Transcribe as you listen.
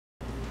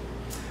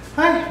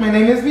Hi, my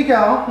name is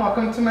Miguel.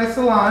 Welcome to my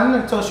salon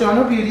at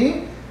Oceano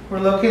Beauty. We're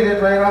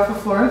located right off of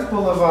Florence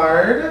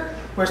Boulevard.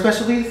 We're a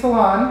specialty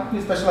salon.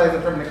 We specialize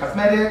in permanent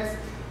cosmetics,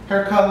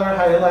 hair color,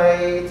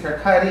 highlights,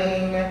 hair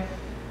cutting,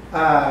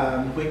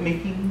 wig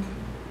making,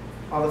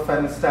 all the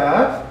fun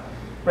stuff.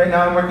 Right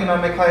now I'm working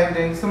on my client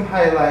doing some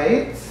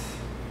highlights.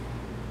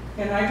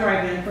 And I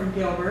drive in from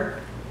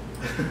Gilbert.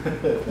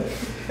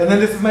 And then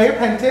this is my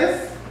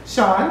apprentice,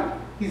 Sean.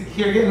 He's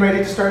here getting ready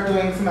to start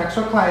doing some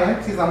extra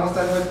clients. He's almost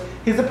done with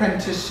his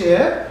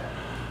apprenticeship.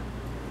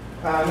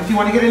 If you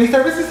want to get any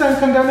services done,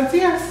 come down and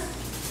see us.